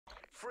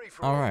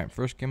All right,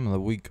 first game of the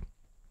week.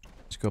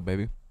 Let's go,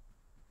 baby.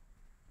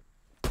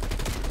 A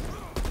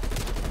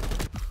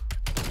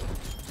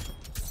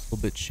little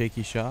bit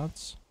shaky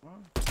shots.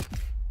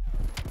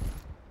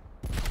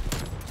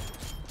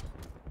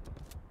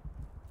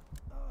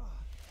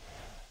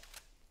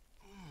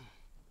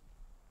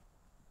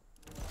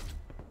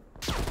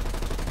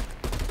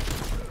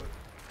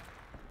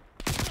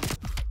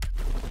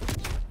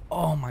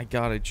 Oh my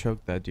god, I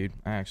choked that dude.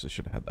 I actually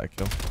should have had that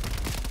kill.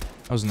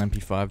 That was an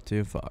MP5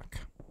 too. Fuck.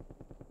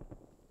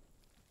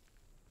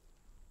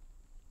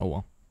 Oh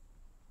well.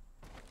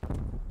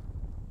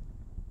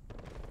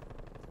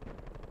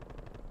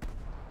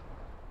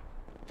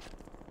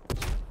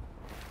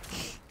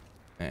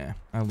 Yeah,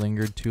 I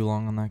lingered too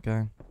long on that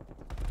guy.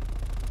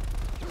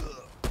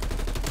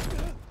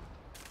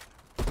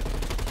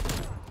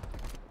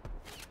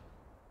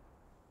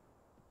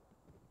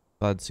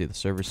 Glad to see the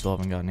servers still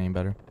haven't gotten any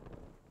better.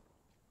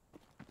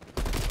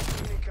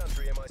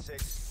 Country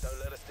MI6, don't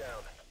let us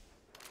down.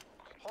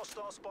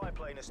 Hostile spy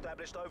plane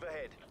established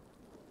overhead.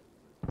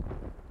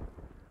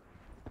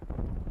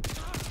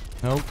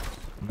 Nope.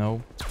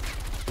 No.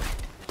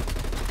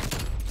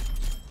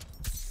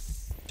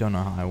 Don't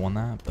know how I won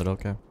that, but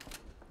okay.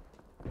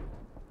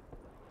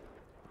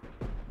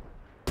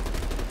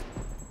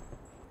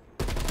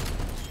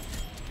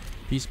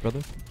 Peace,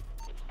 brother.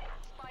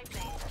 Spy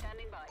plane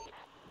standing by.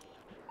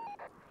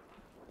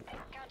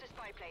 Counter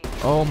spy plane.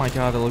 Oh my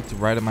god, I looked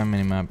right at my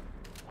minimap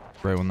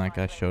right when that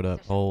guy showed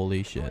up.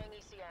 Holy shit.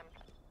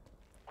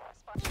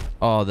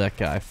 Oh, that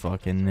guy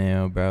fucking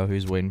knew, bro. He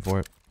was waiting for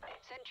it.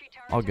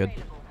 All good.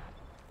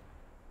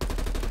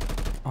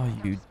 Oh,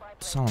 you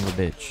son of a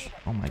bitch.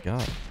 Oh my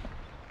god.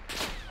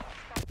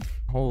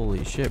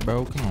 Holy shit,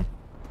 bro. Come on.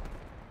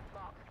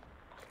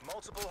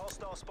 Multiple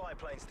hostile spy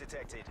planes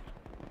detected.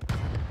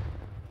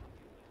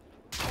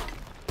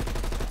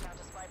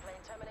 Counter spy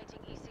plane terminating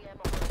ECM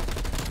operation.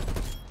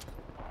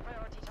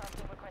 Priority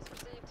tasking request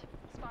received.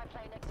 Spy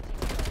plane exiting.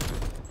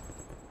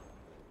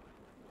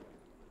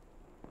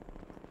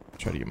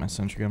 Try to get my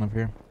sentry gun up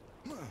here.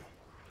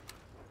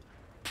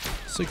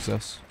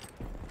 Success.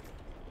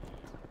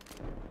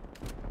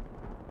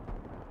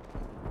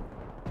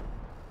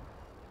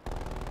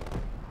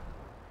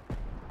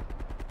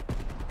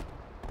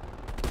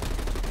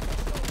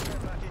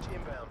 Package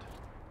inbound.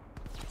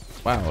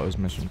 Wow, I was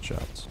missing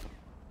shots.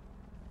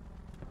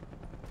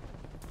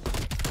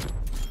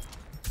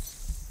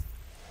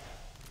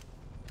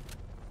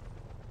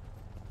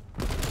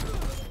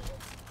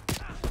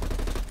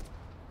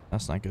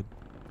 That's not good.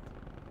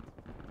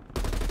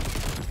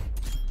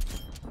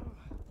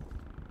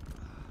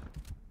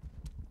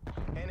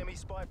 Enemy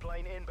spy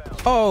plane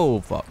inbound.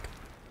 Oh, fuck.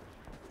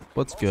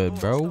 What's good,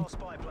 bro? Hostile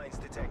spy planes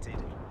detected.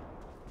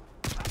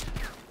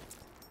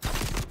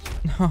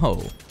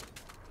 No.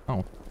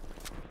 Oh.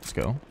 Let's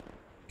go.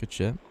 Good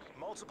shit.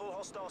 Multiple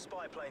hostile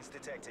spy planes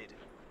detected.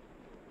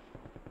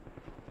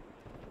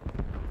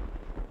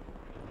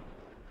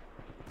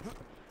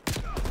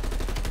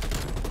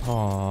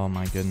 Oh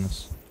my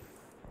goodness.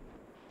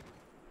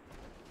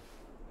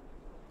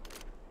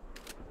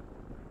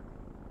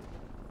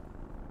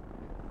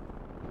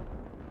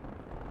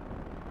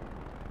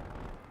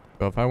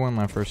 But if I win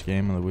my first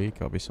game of the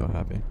week, I'll be so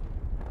happy.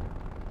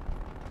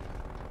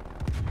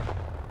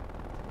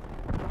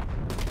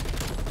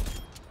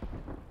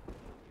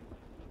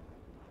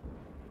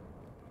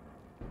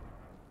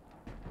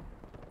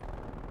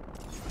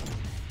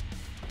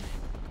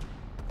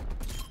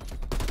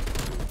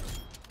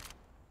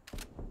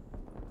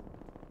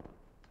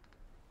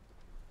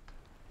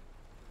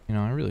 You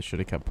know, I really should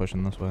have kept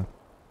pushing this way.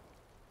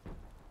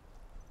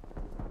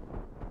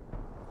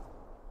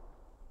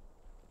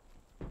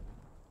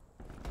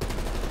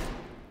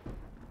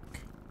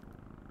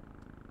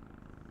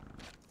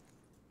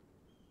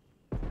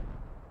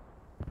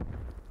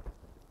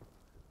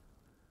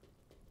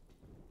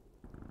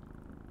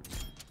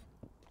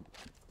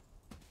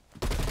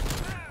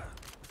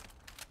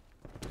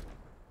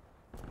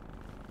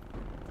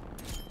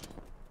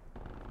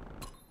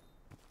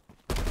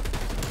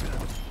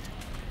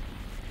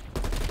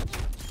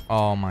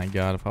 Oh my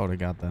god, if I would have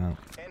got that.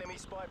 Enemy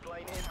spy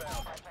plane inbound.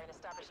 Spy plane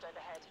established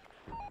overhead.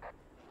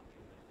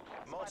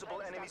 Multiple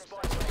enemy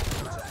spy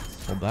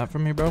planes. Hold that for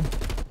me, bro.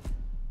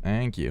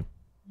 Thank you.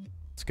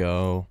 Let's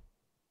go.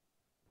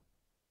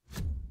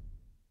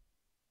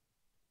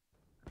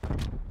 That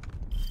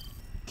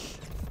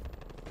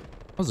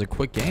was a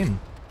quick game.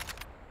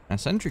 My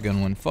sentry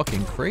gun went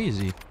fucking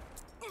crazy.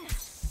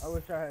 I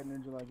wish I had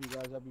ninja like you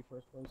guys. I'd be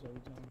first place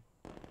every time.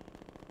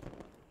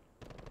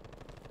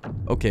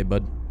 Okay,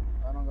 bud.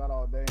 I don't got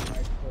all day and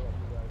night to play like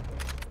you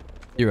guys.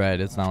 You're right.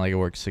 It's not like I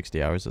worked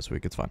 60 hours this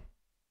week. It's fine.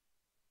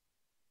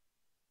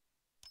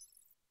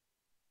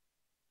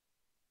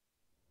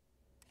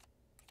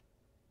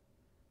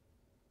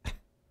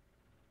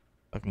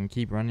 Fucking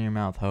keep running your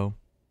mouth, ho.